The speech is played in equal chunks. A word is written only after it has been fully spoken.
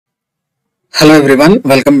Hello everyone,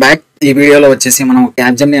 welcome back. ఈ వీడియోలో వచ్చేసి మనం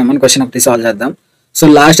Capgemini M1 క్వశ్చన్ ఒకటి సాల్వ్ చేద్దాం. సో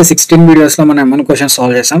లాస్ట్ 16 వీడియోస్లో మనం M1 క్వశ్చన్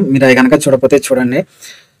సాల్వ్ చేసాం. మీరు అవి కనుక చూడకపోతే చూడండి.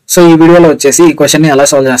 సో ఈ వీడియోలో వచ్చేసి ఈ క్వశ్చన్ని ఎలా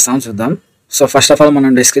సాల్వ్ చేస్తామో చూద్దాం. సో ఫస్ట్ ఆఫ్ ఆల్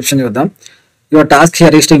మనం డిస్క్రిప్షన్ చూద్దాం. Your task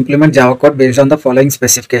here is to implement Java code based on the following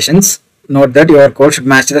specifications. Note that your code should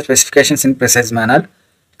match the specifications in precise manner.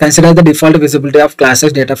 Consider the default visibility of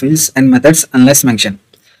classes, data fields and methods unless mention.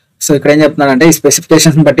 So ఇక్కడ ఏం చెప్తున్నారంటే ఈ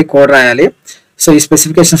specifications బట్టి code రాయాలి. So ఈ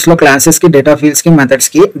specifications లో classes కి, data fields కి, మెథడ్స్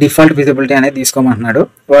కి డిఫాల్ట్ విజిబిలిటీ అనేది తీసుకోమంటున్నాడు.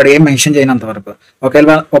 వాడు ఏం మెన్షన్ చేయనంత వరకు.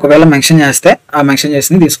 ఒకవేళ మెన్షన్ చేస్తే ఆ మెన్షన్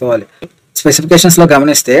చేసింది తీసుకోవాలి. స్పెసిఫికేషన్స్ లో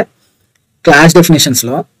గమనిస్తే క్లాస్ డెఫినేషన్స్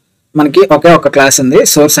లో మనకి ఒక క్లాస్ ఉంది,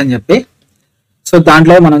 సోర్స్ అని చెప్పి. సో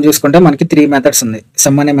దాంట్లో మనం చూసుకుంటే మనకి 3 మెథడ్స్ ఉంది.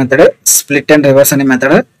 సమ్ అనే మెథడ్, స్ప్లిట్ అండ్ రివర్స్ అనే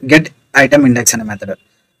మెథడ్, గెట్ ఐటమ్ ఇండెక్స్ అనే మెథడ్.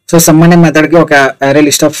 సో సమ్ అనే మెథడ్ కి ఒక అరే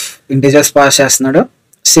లిస్ట్ ఆఫ్ ఇంటీజర్స్ పాస్ చేస్తున్నాడు.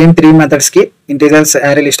 సేమ్ 3 మెథడ్స్ కి ఇంటీజర్స్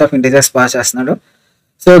అరే లిస్ట్ ఆఫ్ ఇంటీజర్స్ పాస్ చేస్తున్నాడు.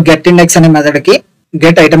 సో గెట్ ఇండెక్స్ అనే మెథడ్ కి,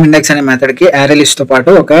 గెట్ ఐటమ్ ఇండెక్స్ అనే మెథడ్ కి అరే లిస్ట్ తో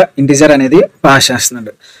పాటు ఒక ఇంటీజర్ అనేది పాస్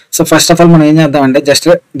చేస్తున్నాడు. సో ఫస్ట్ ఆఫ్ ఆల్ మనం ఏం చేద్దాం అంటే జస్ట్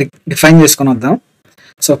డిఫైన్ చేసుకుని వద్దాం.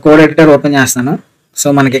 సో కోడ్ ఎడిటర్ ఓపెన్ చేస్తున్నాను. సో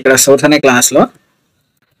మనకి ఇక్కడ సోర్స్ అనే క్లాస్ లో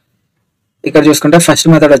ఇక్కడ చూసుకుంటే ఫస్ట్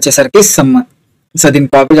మెథడ్ వచ్చేసరికి సమ్. సో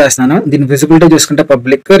దీన్ని కాపీ చేస్తున్నాను. దీని విజిబిలిటీ చూసుకుంటే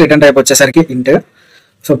పబ్లిక్, రిటర్న్ టైప్ వచ్చేసరికి ఇంట్.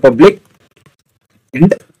 సో పబ్లిక్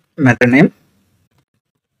ఇంట్ మెథడ్ నేమ్.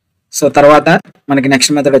 సో తర్వాత మనకి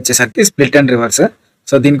నెక్స్ట్ మెథడ్ వచ్చేసరికి స్ప్లిట్ అండ్ రివర్స్.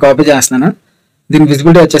 సో దీన్ని కాపీ చేస్తున్నాను. దీని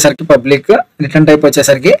విజిబిలిటీ వచ్చేసరికి పబ్లిక్, రిటర్న్ టైప్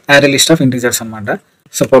వచ్చేసరికి అరే లిస్ట్ ఆఫ్ ఇంటీజర్స్ అనమాట.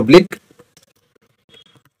 సో పబ్లిక్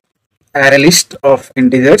అరే list of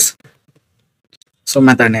integers. So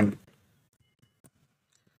method name.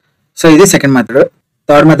 So ఇది సెకండ్ మెథడ్.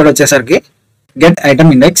 థర్డ్ మెథడ్ వచ్చేసరికి గెట్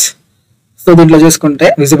ఐటమ్ ఇండెక్స్. సో దీంట్లో చూసుకుంటే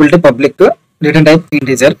visibility public, return type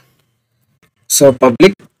integer. So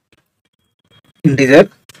public integer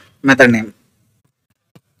method name.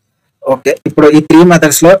 Okay, ఇప్పుడు ఈ 3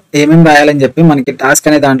 methods లో ఏమేమి రాయాలని చెప్పి మనకి టాస్క్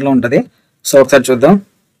అనే దాంట్లో ఉంటుంది. సో ఒకసారి చూద్దాం.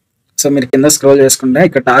 సో మీరు కింద స్క్రోల్ చేసుకుంటే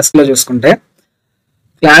ఇక్కడ టాస్క్ లో చూసుకుంటే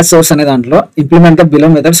క్లాస్ సోర్స్ అనే దాంట్లో implement the below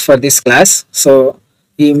methods for this class. So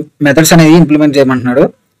ఈ మెథడ్స్ అనేది ఇంప్లిమెంట్ చేయమంటున్నాడు.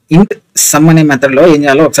 ఇంట్ సమ్ అనే మెథడ్ లో ఏం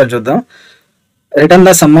చేయాలో ఒకసారి చూద్దాం. Return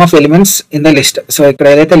the sum of elements in the list. So ఇక్కడ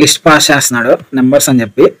ఏదైతే లిస్ట్ పాస్ చేస్తున్నాడో నెంబర్స్ అని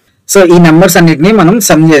చెప్పి, సో ఈ నెంబర్స్ అన్నిటిని మనం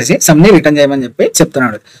సమ్ చేసి సమ్ ని రిటర్న్ చేయమని చెప్పి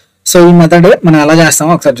చెప్తున్నాడు. సో ఈ మెథడ్ మనం ఎలా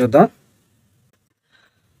చేస్తామో ఒకసారి చూద్దాం.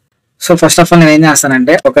 సో ఫస్ట్ ఆఫ్ ఆల్ నేను ఏం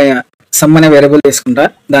చేస్తానంటే ఒక సమ్ అనే వేరియబుల్ తీసుకుంటా,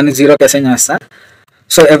 దాన్ని 0కి అసైన్ చేస్తా.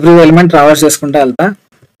 సో ఎవ్రీ ఎలిమెంట్ ట్రావర్స్ చేసుకుంటా వెళ్తా.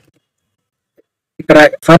 ఇక్కడ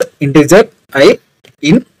for integer I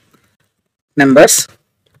in numbers.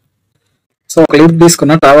 So ఒక లూప్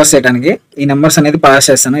తీసుకున్నా ట్రావర్స్ చేయడానికి. ఈ నెంబర్స్ అనేది పాస్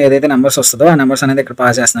చేస్తాను. ఏదైతే నెంబర్స్ వస్తుందో ఆ నెంబర్స్ అనేది ఇక్కడ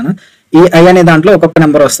పాస్ చేస్తాను. ఈ ఐ అనే దాంట్లో ఒక్కొక్క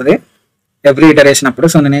నెంబర్ వస్తుంది ఎవ్రీ ఇటరేషన్ అప్పుడు.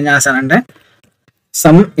 సో నేను ఏం చేస్తానంటే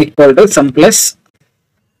sum equal to sum plus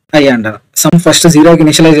I అంటాను. సమ్ ఫస్ట్ 0కి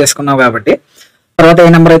ఇనిషియలైజ్ చేసుకున్నావు కాబట్టి తర్వాత ఏ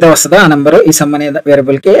నెంబర్ అయితే వస్తుందో ఆ నెంబర్ ఈ సమ్ అనే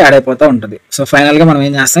వేరియబుల్ కి యాడ్ అయిపోతూ ఉంటుంది. సో ఫైనల్ గా మనం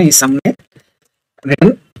ఏం చేస్తాం, ఈ సమ్ ని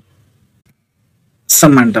రిటర్న్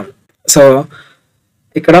సమ్ అంటాం. సో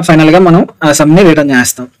ఇక్కడ ఫైనల్ గా మనం ఆ సమ్ ని రిటర్న్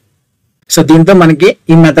చేస్తాం. సో దీంతో మనకి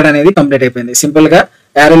ఈ మెథడ్ అనేది కంప్లీట్ అయిపోయింది. సింపుల్ గా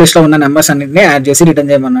యారో లిస్ట్ లో ఉన్న నెంబర్స్ అన్నింటినీ యాడ్ చేసి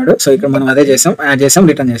రిటర్న్ చేయమన్నాడు. సో ఇక్కడ మనం అదే చేసాం, యాడ్ చేసాం,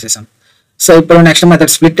 రిటర్న్ చేసేసాం. సో ఇప్పుడు next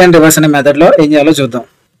method split and reverse అనే మెథడ్ లో ఏం చేయాలో చూద్దాం.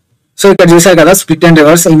 సో ఇక్కడ చూసారు కదా స్ప్లిట్ అండ్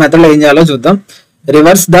రివర్స్. ఈ మెథడ్ లో ఏం చేయాలో చూద్దాం.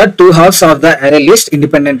 Reverse the 2 halves of the అరే list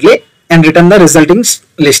independently and return the resulting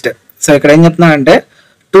list. So ఇక్కడ ఏం చెప్తున్నాడంటే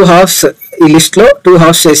 2 halves, ఈ లిస్ట్ లో 2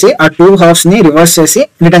 halves చేసి ఆ 2 halves ని రివర్స్ చేసి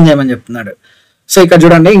రిటర్న్ చేయమని చెప్తున్నాడు. సో ఇక్కడ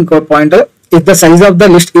చూడండి ఇంకో point. If the size of the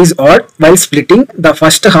list is odd while splitting, the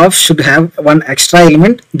first half should have one extra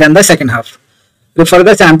element than the second half. Refer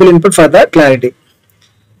the sample input for the clarity.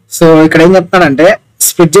 So ఇక్కడ ఏం చెప్తాడంటే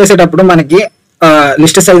split చేసేటప్పుడు మనకి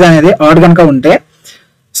list size అనేది add కనుక ఉంటే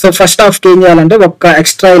so first half కి ఏం చేయాలంటే ఒక్క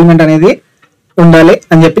ఎక్స్ట్రా ఎలిమెంట్ అనేది ఉండాలి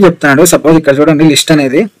అని చెప్పి చెప్తున్నాడు. సపోజ్ ఇక్కడ చూడండి లిస్ట్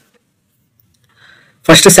అనేది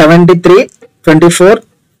ఫస్ట్ 73, 24,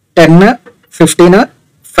 10, 15,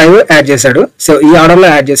 5 యాడ్ చేశాడు. సో ఈ ఆర్డర్ లో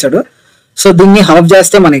యాడ్ చేశాడు. సో దీన్ని హాఫ్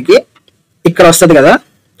చేస్తే మనకి ఇక్కడ వస్తుంది కదా.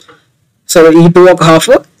 సో ఈ 2 ఒక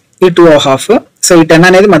హాఫ్, ఈ 2 ఒక హాఫ్. సో ఈ 10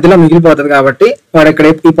 అనేది మధ్యలో మిగిలిపోతుంది కాబట్టి వాడు ఇక్కడ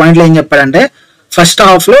ఈ పాయింట్ లో ఏం చెప్పాడంటే ఫస్ట్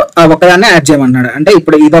హాఫ్ లో ఆ ఒకదాన్ని యాడ్ చేయమన్నాడు. అంటే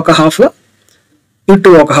ఇప్పుడు ఇది ఒక హాఫ్, ఈ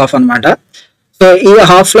 2 ఒక హాఫ్ అనమాట. సో ఈ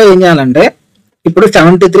హాఫ్ లో ఏం చేయాలంటే ఇప్పుడు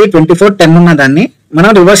 73, 24, 10 ఉన్న దాన్ని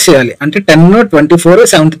మనం రివర్స్ చేయాలి. అంటే 10, 24,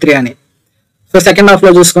 73 అని. సో సెకండ్ హాఫ్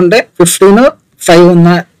లో చూసుకుంటే 15, 5 ఉన్న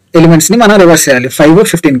ఎలిమెంట్స్ ని మనం రివర్స్ చేయాలి 5,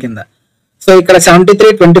 15 కింద. సో ఇక్కడ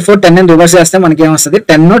 73, 24, 10 ని రివర్స్ చేస్తే మనకి ఏమొస్తుంది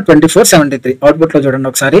 10, 24, 73. అవుట్పుట్ లో చూడండి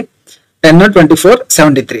ఒకసారి 10, 24,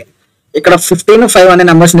 73. ఇక్కడ 15, 5 అనే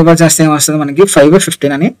నెంబర్స్ రివర్స్ చేస్తే ఏమొస్తుంది మనకి 5,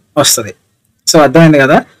 15 అని వస్తుంది. సో అర్థమైంది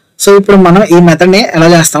కదా. సో ఇప్పుడు మనం ఈ మెథడ్ ని ఎలా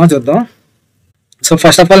చేస్తామో చూద్దాం. సో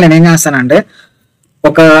ఫస్ట్ ఆఫ్ ఆల్ నేను ఏం చేస్తానంటే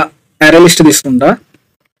ఒక అరే లిస్ట్ తీసుకుంటా,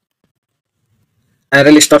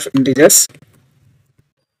 అరే లిస్ట్ ఆఫ్ ఇంటీజర్స్.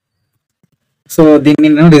 సో దీన్ని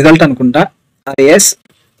నేను రిజల్ట్ అనుకుంటా, rs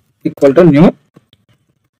ఈక్వల్ టు న్యూ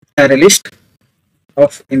అరే లిస్ట్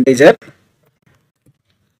ఆఫ్ ఇంటీజర్.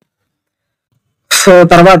 సో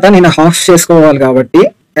తర్వాత నేను హాఫ్ చేసుకోవాలి కాబట్టి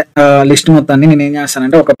లిస్ట్ మొత్తాన్ని నేను ఏం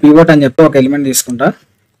చేస్తానంటే ఒక పివోట్ అని చెప్పి ఒక ఎలిమెంట్ తీసుకుంటా,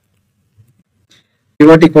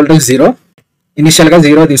 పివోట్ ఈక్వల్ టు 0. ఇనిషియల్ గా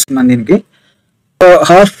 0 తీసుకున్నాను దీనికి. సో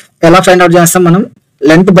హాఫ్ ఎలా ఫైండ్ అవుట్ చేస్తాం మనం,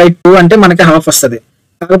 లెంత్ బై 2 అంటే మనకి హాఫ్ వస్తుంది.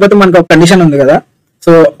 కాకపోతే మనకి ఒక కండిషన్ ఉంది కదా,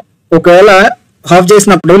 సో ఒకవేళ హాఫ్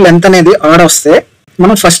చేసినప్పుడు లెంత్ అనేది ఆడ్ వస్తే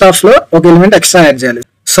మనం ఫస్ట్ హాఫ్ లో ఒక ఎలిమెంట్ ఎక్స్ట్రా యాడ్ చేయాలి.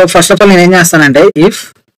 సో ఫస్ట్ ఆఫ్ ఆల్ నేను ఏం చేస్తానంటే if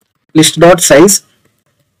list dot size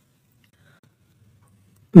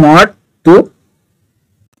mod 2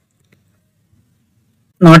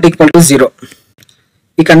 not equal to 0.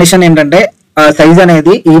 ఈ కండిషన్ ఏంటంటే ఆ సైజ్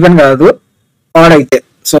అనేది ఈవెన్ కాదు, ఆడ్ అయితే.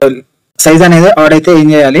 సో సైజ్ అనేది ఆడ్ అయితే ఏం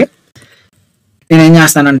చేయాలి, నేను ఏం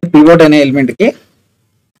చేస్తానంటే పివోట్ అనే ఎలిమెంట్ కి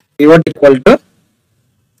pivot equal to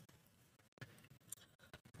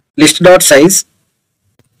list dot size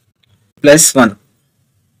plus 1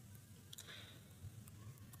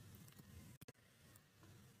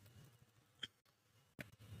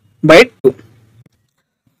 by 2.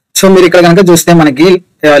 So మీరు ఇక్కడ కనుక చూస్తే మనకి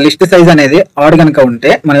లిస్ట్ సైజ్ అనేది ఆడ్ కనుక ఉంటే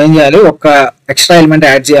మనం ఏం చేయాలి, ఒక ఎక్స్ట్రా ఎలిమెంట్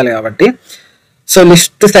యాడ్ చేయాలి కాబట్టి so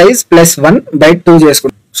list size plus 1 by 2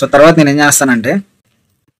 చేసుకుంటాం. సో తర్వాత నేను ఏం చేస్తానంటే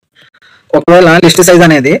ఒకవేళ లిస్ట్ సైజ్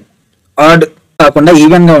అనేది ఆడ్ కాకుండా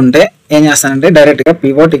ఈవెన్ గా ఉంటే ఏం చేస్తానంటే డైరెక్ట్ గా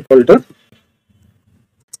pivot equal to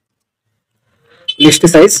list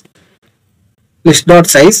size list dot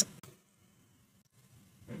size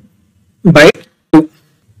by 2.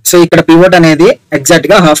 So ఇక్కడ పివోట్ అనేది ఎగ్జాక్ట్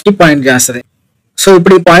గా హాఫ్ కి పాయింట్ చేస్తుంది. సో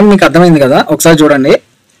ఇప్పుడు ఈ పాయింట్ మీకు అర్థమైంది కదా, ఒకసారి చూడండి.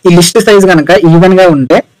 ఈ లిస్ట్ సైజ్ కనుక ఈవెన్ గా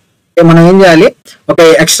ఉంటే మనం ఏం చేయాలి, ఒక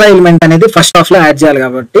ఎక్స్ట్రా ఎలిమెంట్ అనేది ఫస్ట్ హాఫ్ లో యాడ్ చేయాలి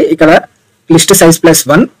కాబట్టి ఇక్కడ లిస్ట్ సైజ్ ప్లస్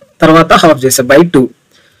 1 తర్వాత హాఫ్ చేస్తే బై 2.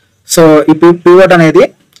 సో ఈ పివోట్ అనేది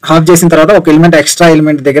హాఫ్ చేసిన తర్వాత ఒక ఎలిమెంట్ ఎక్స్ట్రా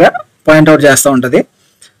ఎలిమెంట్ దగ్గర పాయింట్ అవుట్ చేస్తూ ఉంటుంది.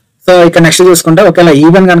 సో ఇక్కడ నెక్స్ట్ చూసుకుంటే ఒకవేళ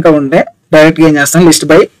ఈవెన్ కనుక ఉంటే డైరెక్ట్ గా ఏం చేస్తాను, లిస్ట్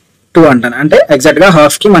బై 2 అంటాను, అంటే ఎగ్జాక్ట్ గా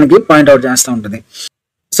హాఫ్ కి మనకి పాయింట్ అవుట్ చేస్తూ ఉంటుంది.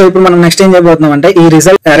 సో ఇప్పుడు మనం నెక్స్ట్ ఏం చేయబోతున్నాం అంటే ఈ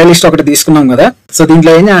రిజల్ట్ అరే లిస్ట్ ఒకటి తీసుకున్నాం కదా, సో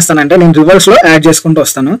దీంట్లో ఏం చేస్తానంటే నేను రివర్స్ లో యాడ్ చేసుకుంటూ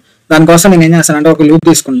వస్తాను. దానికోసం నేను ఏం చేస్తానంటే ఒక లూప్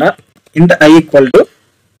తీసుకుంటా, ఇంట్ i equal to,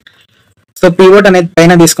 so pivot అనేది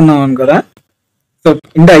పైన తీసుకున్నాం కదా, సో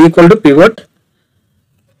ఇంట్ i ఈక్వల్ టు పివోట్,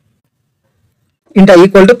 ఇంట్ i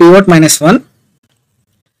equal to pivot minus 1,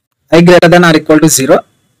 i greater than are equal to 0,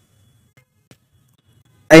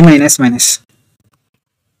 i minus minus.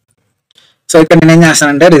 So ఇక్కడ నేను ఏం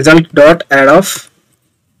చేస్తానంటే result dot add of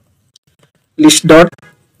list dot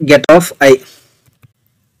get off i.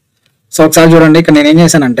 So ఒకసారి చూడండి, ఇక్కడ నేను ఏం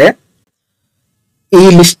చేశానంటే ఈ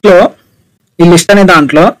లిస్ట్ అనే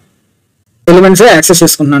దాంట్లో ఎలిమెంట్స్ యాక్సెస్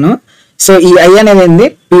చేసుకుంటున్నాను. సో ఈ i అనేది ఏంది,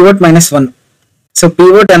 పివోట్ మైనస్ 1. సో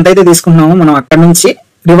పివోట్ ఎంతైతే తీసుకుంటున్నామో మనం అక్కడ నుంచి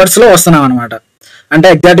రివర్స్ లో వస్తున్నాం అనమాట, అంటే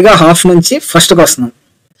ఎగ్జాక్ట్ గా హాఫ్ నుంచి ఫస్ట్ కి వస్తున్నాం.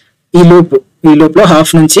 ఈ లూప్ లో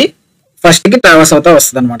హాఫ్ నుంచి ఫస్ట్ కి ట్రావర్స్ అవుతా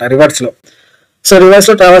వస్తుంది అనమాట రివర్స్ లో. సో రివర్స్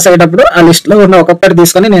లో ట్రావర్స్ అయ్యేటప్పుడు ఆ లిస్ట్ లో ఉన్న ఒక్కొక్కటి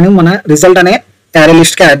తీసుకొని నేను మన రిజల్ట్ అనే యారే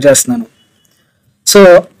లిస్ట్ కి యాడ్ చేస్తున్నాను. సో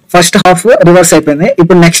ఫస్ట్ హాఫ్ రివర్స్ అయిపోయింది,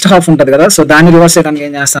 ఇప్పుడు నెక్స్ట్ హాఫ్ ఉంటుంది కదా, సో దాన్ని రివర్స్ చేయడానికి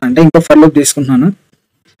ఏం చేస్తానంటే ఇంకో ఫర్ లూప్ తీసుకుంటున్నాను.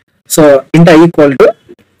 సో ఇంట్ i equal to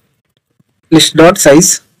list dot size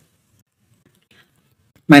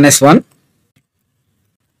minus 1,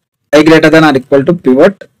 i greater than are equal to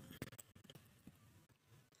pivot,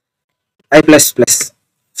 i plus plus,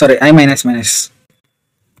 sorry i minus minus.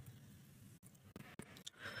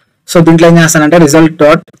 So దీంట్లో ఏం చేస్తానంటే result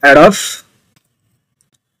dot add of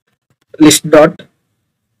list dot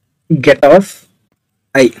get off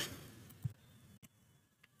i.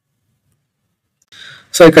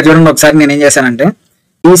 So ఇక్కడ చూడండి ఒకసారి నేను ఏం చేశానంటే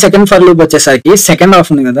ఈ సెకండ్ ఫర్ లూప్ వచ్చేసరికి సెకండ్ హాఫ్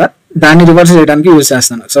ఉంది కదా, దాన్ని రివర్స్ చేయడానికి యూజ్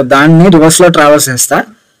చేస్తాను. సో దాన్ని రివర్స్ లో ట్రావెల్స్ చేస్తా,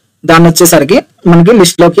 దాన్ని వచ్చేసరికి మనకి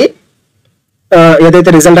లిస్ట్ లోకి ఏదైతే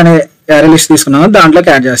రిజల్ట్ అనే అరే లిస్ట్ తీసుకున్నామో దాంట్లోకి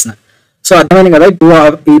యాడ్ చేస్తున్నాను. సో అర్థమైంది కదా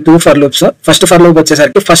ఈ two for loops. First for loop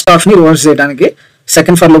వచ్చేసరికి ఫస్ట్ హాఫ్ ని రివర్స్ చేయడానికి,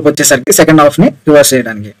 సెకండ్ ఫర్ లూప్ వచ్చేసరికి సెకండ్ హాఫ్ ని రివర్స్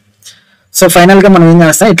చేయడానికి. సో ఫైనల్ గా మనం ఏం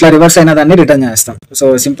చేస్తాం, ఇట్లా రివర్స్ అయిన దాన్ని రిటర్న్ చేస్తాం. సో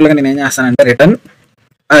సింపుల్ గా నేను ఏం చేస్తానంటే రిటర్న్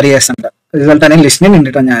res అంట, రిజల్ట్ అనే లిస్ట్ ని నేను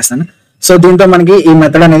రిటర్న్ చేస్తాను. సో దీంతో మనకి ఈ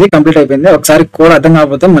మెథడ్ అనేది కంప్లీట్ అయిపోయింది. ఒకసారి కోడ్ అర్థం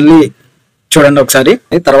కాకపోతే మళ్ళీ చూడండి ఒకసారి.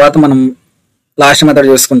 తర్వాత మనం లాస్ట్ మెథడ్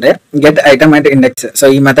చూసుకుంటే get item at index. So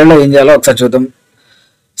ఈ మెథడ్ లో ఏం చేయాలో ఒకసారి చూద్దాం.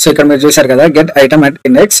 సో ఇక్కడ మీరు చూసారు కదా get item at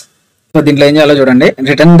index. So దీంట్లో ఏం చేయాలో చూడండి,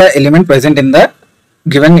 return the element present in the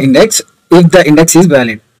given index if the index is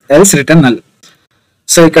valid else return null.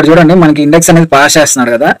 So ఇక్కడ చూడండి మనకి ఇండెక్స్ అనేది పాస్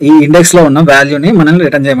చేస్తున్నాడు కదా, ఈ ఇండెక్స్ లో ఉన్న వాల్యూని మనల్ని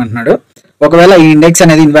రిటర్న్ చేయమంటున్నాడు. ఒకవేళ ఈ ఇండెక్స్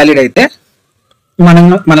అనేది ఇన్వాలిడ్ అయితే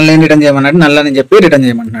మనల్ని ఏం రిటర్న్ చేయమన్నాడు, నల్ అని చెప్పి రిటర్న్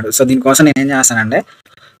చేయమంటున్నాడు. సో దీనికోసం నేను ఏం చేస్తానంటే,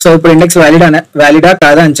 సో ఇప్పుడు ఇండెక్స్ వ్యాలిడా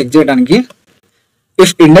కాదా అని చెక్ చేయడానికి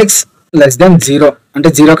ఇఫ్ ఇండెక్స్ లెస్ దెన్ 0 అంటే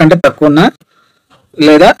 0 కంటే తక్కువ ఉన్నా,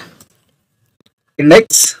 లేదా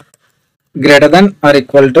index greater than are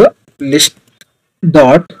equal to list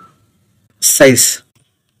dot size.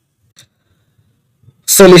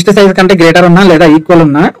 So list size కంటే గ్రేటర్ ఉన్నా లేదా ఈక్వల్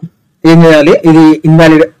ఉన్నా ఏం చేయాలి, ఇది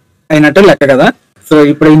ఇన్వాలిడ్ అయినట్టు లెక్క కదా. సో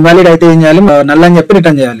ఇప్పుడు ఇన్వాలిడ్ అయితే ఏం చేయాలి, నల్ అని చెప్పి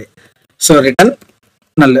రిటర్న్ చేయాలి. So return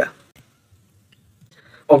null.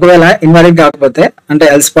 ఒకవేళ ఇన్వాలిడ్ కాకపోతే అంటే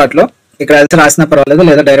ఎల్స్ పార్ట్ లో ఇక్కడ ఎల్స్ రాసినా పర్వాలేదు,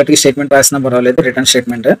 లేదా డైరెక్ట్ స్టేట్మెంట్ రాసినా పర్వాలేదు, return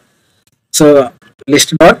statement. So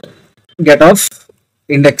list dot get off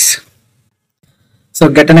index. So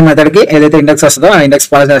get అనే మెథడ్ కి ఏదైతే ఇండెక్స్ వస్తుందో ఆ ఇండెక్స్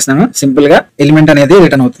పాస్ చేస్తున్నాను, సింపుల్ గా ఎలిమెంట్ అనేది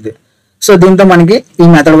రిటర్న్ అవుతుంది. సో దీంతో మనకి ఈ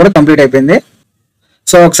మెథడ్ కూడా కంప్లీట్ అయిపోయింది.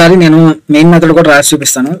 సో ఒకసారి నేను మెయిన్ మెథడ్ కూడా రాసి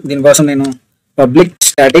చూపిస్తాను. దీనికోసం నేను public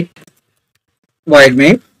static void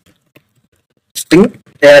main string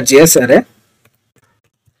args అరే.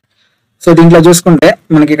 సో దీంట్లో చూసుకుంటే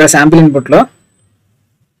మనకి ఇక్కడ శాంపిల్ ఇన్పుట్ లో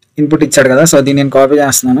ఇన్పుట్ ఇచ్చాడు కదా. సో దీన్ని నేను కాపీ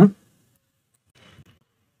చేస్తున్నాను,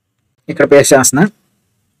 ఇక్కడ పేస్ట్ చేస్తున్నా.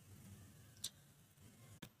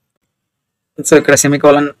 సో ఇక్కడ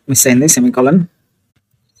సెమీకోలన్ మిస్ అయింది, సెమీకోలన్.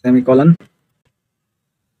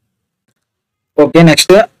 ఓకే,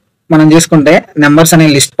 నెక్స్ట్ మనం చూసుకుంటే నెంబర్స్ అనే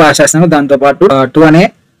లిస్ట్ పాస్ చేస్తున్నాడు, దాంతో పాటు 2 అనే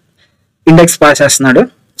ఇండెక్స్ పాస్ చేస్తున్నాడు.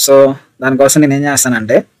 సో దానికోసం నేను ఏం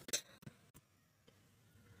చేస్తానంటే,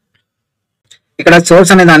 ఇక్కడ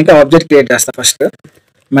సోర్స్ అనే దానికి ఆబ్జెక్ట్ క్రియేట్ చేస్తా. ఫస్ట్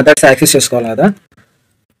మెథడ్స్ యాక్సెస్ చేసుకోవాలి కదా.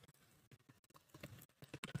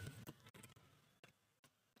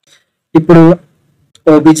 ఇప్పుడు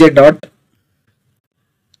obj డాట్,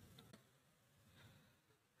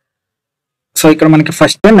 సో ఇక్కడ మనకి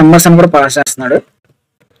ఫస్ట్ నెంబర్స్ అని కూడా పాస్ చేస్తున్నాడు.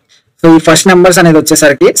 సో ఈ ఫస్ట్ నెంబర్స్ అనేది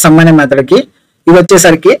వచ్చేసరికి సమ్ అనే మెథడ్ కి, ఇది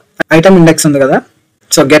వచ్చేసరికి ఐటమ్ ఇండెక్స్ ఉంది కదా.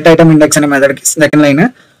 సో గెట్ ఐటమ్ ఇండెక్స్ అనే మెథడ్ కి సెకండ్ లైన్,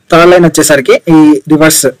 థర్డ్ లైన్ వచ్చేసరికి ఈ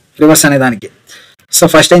రివర్స్ అనే దానికి. సో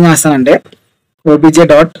ఫస్ట్ ఏం చేస్తానంటే obj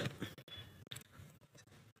డాట్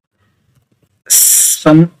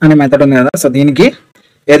సమ్ అనే మెథడ్ ఉంది కదా. సో దీనికి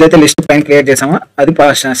ఏదైతే లిస్ట్ పైన క్రియేట్ చేసామో అది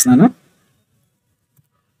పాస్ చేస్తున్నాను.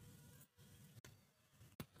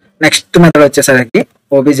 నెక్స్ట్ మెథడ్ వచ్చేసరికి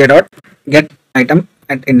obj dot get item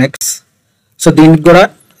at index. So దీనికి కూడా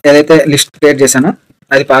ఏదైతే లిస్ట్ క్రియేట్ చేశానో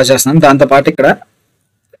అది పాస్ చేస్తున్నాను. దాంతోపాటు ఇక్కడ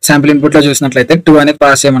శాంపిల్ ఇన్పుట్ లో చూసినట్లయితే 2 అనేది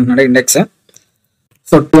పాస్ చేయమంటున్నాడు ఇండెక్స్.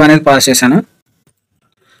 సో 2 అనేది పాస్ చేశాను.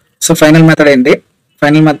 సో ఫైనల్ మెథడ్ ఏంటి,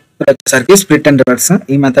 ఫైనల్ మెథడ్ వచ్చేసరికి స్ప్లిట్ అండ్ రివర్స్.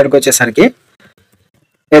 ఈ మెథడ్కి వచ్చేసరికి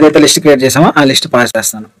ఏదైతే లిస్ట్ క్రియేట్ చేసామో ఆ లిస్ట్ పాస్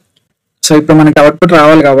చేస్తాను. సో ఇప్పుడు మనకి అవుట్పుట్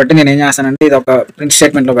రావాలి కాబట్టి నేను ఏం చేస్తానంటే ఇది ఒక ప్రింట్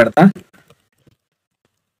స్టేట్మెంట్ లో పెడతా.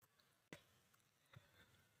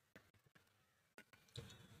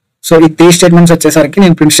 సో ఈ 3 స్టేట్మెంట్స్ వచ్చేసరికి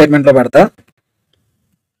నేను ప్రింట్ స్టేట్మెంట్ లో పెడతా.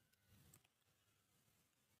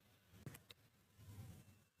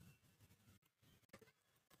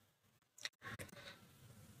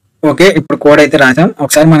 ఓకే, ఇప్పుడు కోడ్ అయితే రాసాం.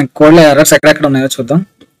 ఒకసారి మనకి కోడ్ లో ఎర్రర్స్ ఎక్కడెక్కడ ఉన్నాయో చూద్దాం.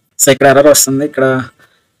 సో ఇక్కడ ఎర్రర్ వస్తుంది, ఇక్కడ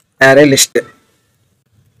అరే లిస్ట్.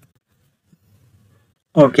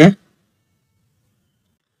 ఓకే,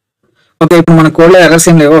 ఇప్పుడు మన కోడ్ లో ఎర్రర్స్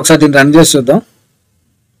ఏం లేవు. ఒకసారి దీన్ని రన్ చేసి చూద్దాం.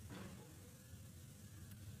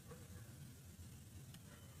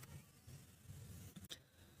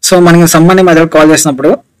 సో మనకి సమ్ అనే మెథడ్ కాల్ చేసినప్పుడు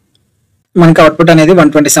మనకి అవుట్పుట్ అనేది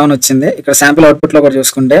 127 వచ్చింది. ఇక్కడ శాంపిల్ అవుట్పుట్ లో కూడా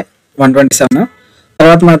చూసుకుంటే 127.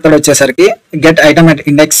 తర్వాత మెథడ్ వచ్చేసరికి get item at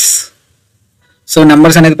index. So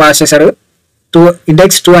numbers అనేది పాస్ చేశాడు,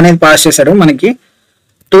 ఇండెక్స్ 2 అనేది పాస్ చేశాడు. మనకి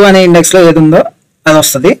 2 అనే ఇండెక్స్ లో ఏది ఉందో అది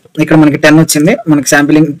వస్తుంది. ఇక్కడ మనకి 10 వచ్చింది, మనకి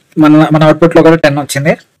శాంపిలింగ్ మన అవుట్పుట్ లో కూడా 10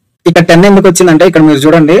 వచ్చింది. ఇక్కడ 10 ఎందుకు వచ్చిందంటే ఇక్కడ మీరు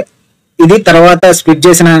చూడండి, ఇది తర్వాత స్ప్లిట్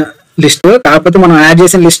చేసిన లిస్ట్, కాకపోతే మనం యాడ్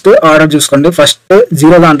చేసిన లిస్ట్ ఆర్డర్ చూసుకోండి. ఫస్ట్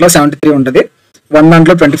 0 దాంట్లో 73 ఉంటుంది, 1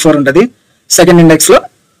 దాంట్లో 24 ఉంటుంది, సెకండ్ ఇండెక్స్ లో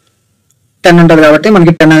 10 ఉంటుంది కాబట్టి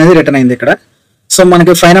మనకి 10 అనేది రిటర్న్ అయింది ఇక్కడ. సో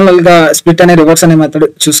మనకి ఫైనల్ గా స్ప్లిట్ అనే రివర్స్ అనే మెథడ్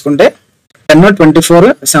చూసుకుంటే 10, 24,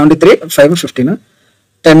 73, 5, 15,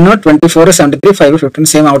 10, 24, 73, 5, 15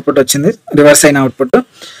 సేమ్ అవుట్పుట్ వచ్చింది, రివర్స్ అయిన అవుట్పుట్.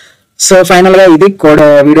 సో ఫైనల్ గా ఇది కోడ్.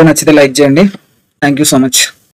 వీడియో నచ్చితే లైక్ చేయండి. Thank you so much.